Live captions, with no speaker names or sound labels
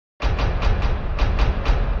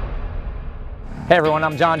Hey everyone,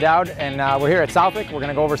 I'm John Dowd, and we're here at Southwick. We're going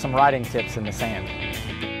to go over some riding tips in the sand.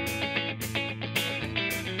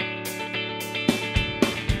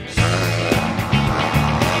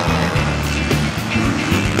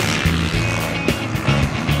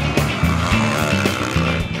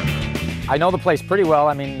 I know the place pretty well.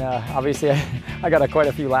 I mean, obviously I got quite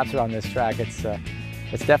a few laps around this track. It's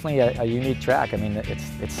definitely a unique track. I mean,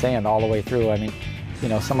 it's sand all the way through. I mean, you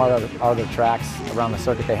know, some other tracks around the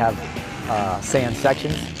circuit, they have sand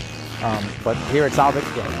sections. But here at Southwick,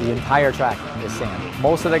 the entire track is sand.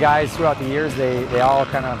 Most of the guys throughout the years, they all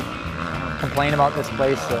kind of complain about this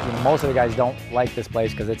place. You know, most of the guys don't like this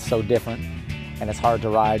place because it's so different and it's hard to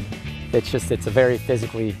ride. It's a very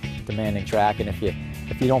physically demanding track, and if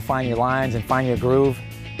you don't find your lines and find your groove,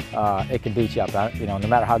 it can beat you up. You know, no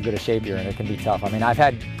matter how good a shape you're in, it can be tough. I mean, I've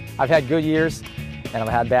had good years and I've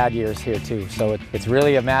had bad years here too. So it's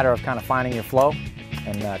really a matter of kind of finding your flow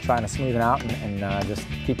and trying to smooth it out and just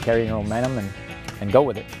keep carrying your momentum and go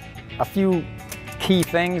with it. A few key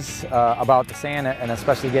things about the sand, and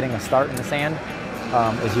especially getting a start in the sand,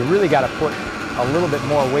 is you really got to put a little bit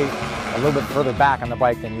more weight a little bit further back on the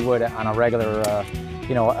bike than you would on a regular,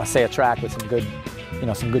 you know, say a track with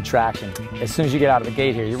some good traction. As soon as you get out of the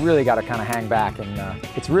gate here, you really got to kind of hang back, and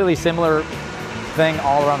it's really similar thing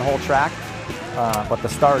all around the whole track. But the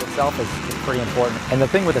start itself is pretty important. And the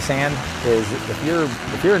thing with the sand is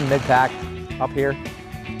if you're in mid-pack up here,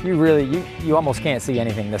 you almost can't see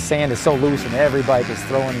anything. The sand is so loose and every bike is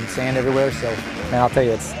throwing sand everywhere. So, man, I'll tell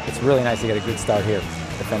you, it's really nice to get a good start here,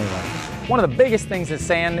 if anyone. One of the biggest things with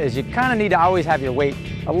sand is you kind of need to always have your weight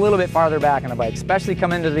a little bit farther back on the bike, especially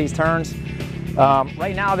coming into these turns.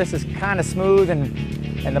 Right now this is kind of smooth and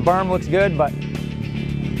the berm looks good, but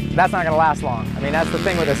that's not going to last long. I mean, that's the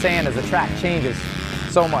thing with the sand, is the track changes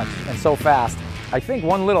so much and so fast. I think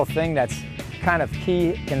one little thing that's kind of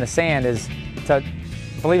key in the sand is to,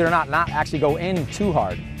 believe it or not actually go in too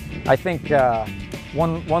hard. I think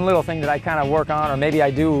one little thing that I kind of work on, or maybe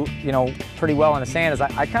I do, you know, pretty well in the sand, is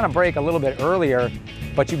I kind of brake a little bit earlier,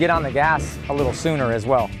 but you get on the gas a little sooner as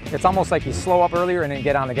well. It's almost like you slow up earlier and then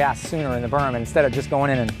get on the gas sooner in the berm, instead of just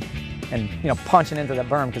going in and you know, punching into the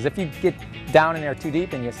berm. Because if you get down in there too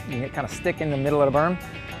deep and you kind of stick in the middle of the berm,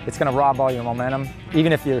 it's going to rob all your momentum.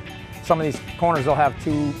 Even if some of these corners, they'll have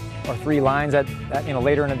 2 or 3 lines at you know,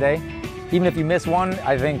 later in the day. Even if you miss one,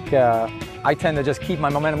 I think I tend to just keep my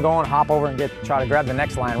momentum going, hop over and try to grab the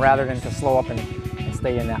next line rather than to slow up and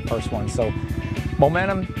stay in that first one. So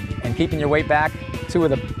momentum and keeping your weight back, 2 of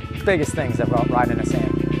the biggest things about riding in the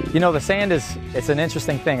sand. You know, the sand it's an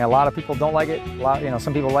interesting thing. A lot of people don't like it. You know,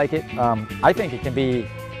 some people like it. I think it can be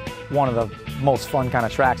one of the most fun kind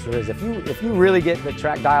of tracks there is. If you really get the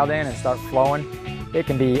track dialed in and start flowing, it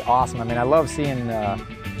can be awesome. I mean, I love seeing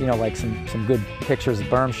you know, like some good pictures,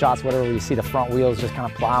 berm shots, whatever, where you see the front wheels just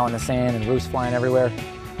kind of plowing the sand and roofs flying everywhere.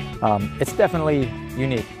 It's definitely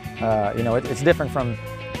unique. You know, it's different from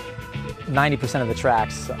 90% of the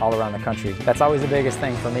tracks all around the country. That's always the biggest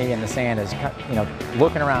thing for me in the sand, is, you know,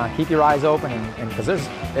 looking around, keep your eyes open, and because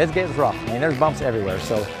it gets rough. I mean, there's bumps everywhere,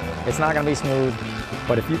 so it's not going to be smooth.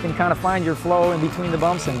 But if you can kind of find your flow in between the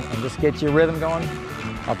bumps and just get your rhythm going,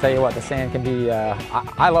 I'll tell you what, the sand can be,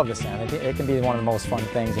 I love the sand. It can be one of the most fun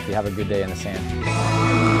things if you have a good day in the sand.